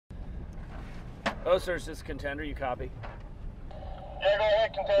Ocearch, this is Contender, you copy? Yeah, go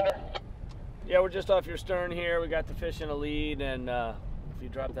ahead, Contender. Yeah, we're just off your stern here. We got the fish in a lead, and if you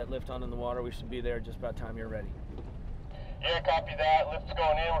drop that lift on in the water, we should be there just about time you're ready. Yeah, copy that. Lift's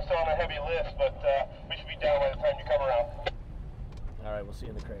going in. We're still on a heavy lift, but we should be down by the time you come around. All right, we'll see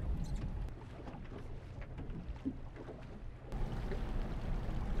you in the cradle.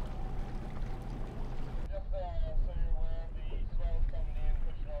 Just so you're aware, the swell's coming in,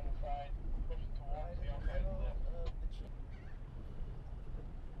 push it on the side, push it towards the outside of the lift.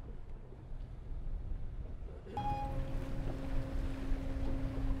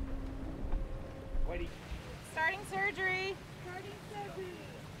 Whitey. Starting surgery.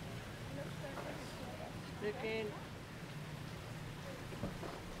 Sticking.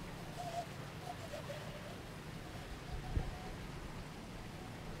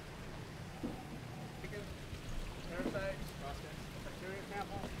 Parasite, bacteria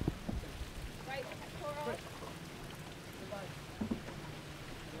sample. Right, coral.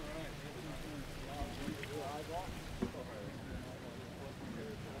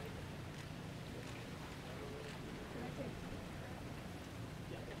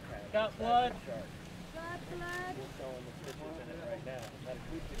 Got blood. Blood. We're showing the stitches in it right now. That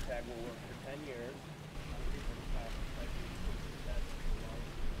acoustic tag will work for 10 years.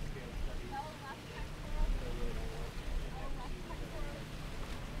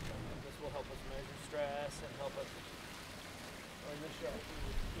 This will help us measure stress and help us on the show.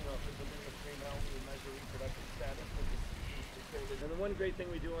 You know, if it's within the pre-melt, we measure reproductive status with this acoustic. And the one great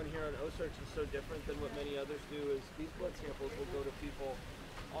thing we do on here on Ocearch is so different than what many others do is these blood samples will go to people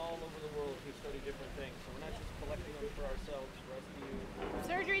all over the world who study different things. So we're not just collecting them for ourselves, for us to use.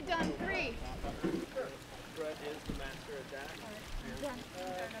 Surgery done 3. Brett is the master at that.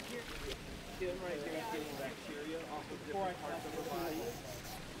 Him right here is getting bacteria off of different parts of the body.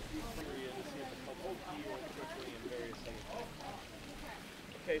 Bacteria to see if it helps heal quickly and various things.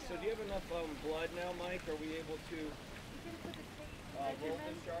 Okay, so do you have enough blood now, Mike? Are we able to roll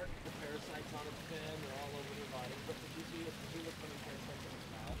this shark? The parasites on its fin, they're all over the body. But did you see look for the parasites in its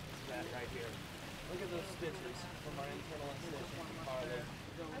mouth? It's that right here. Look at those stitches from our internal incision.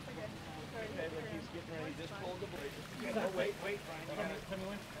 Okay, look, he's getting ready. Just hold the blade. Oh, wait, Brian.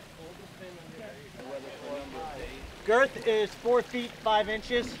 Hold the fin under there. Weather for a number of days. Girth is 4 feet 5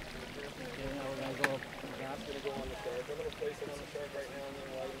 inches. Okay, now we're going to go. That's going to go on the shark. We're going to place it on the shark right now and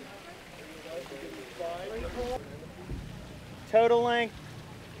then Total length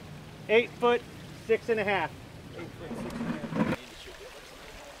 8 foot 6.5. 8 foot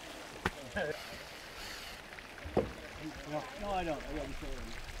 6.5. No, I don't. I got to show them.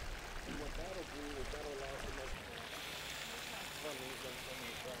 And what that'll do is that'll allow us to make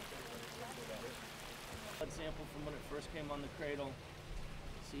blood sample from when it first came on the cradle.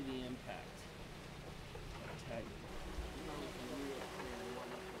 See the impact. Tag.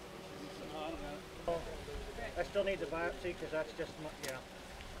 I still need the biopsy because that's just, yeah.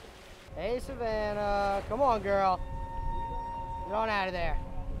 Hey, Savannah. Come on, girl. Get on out of there.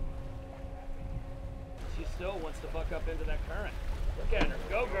 She still wants to buck up into that current. Look at her.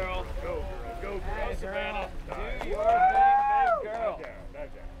 Go, girl. Go, girl. Go, girl. Hey, Savannah. girl. Do your thing, big girl.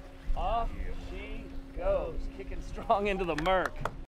 Off she goes, kicking strong into the murk.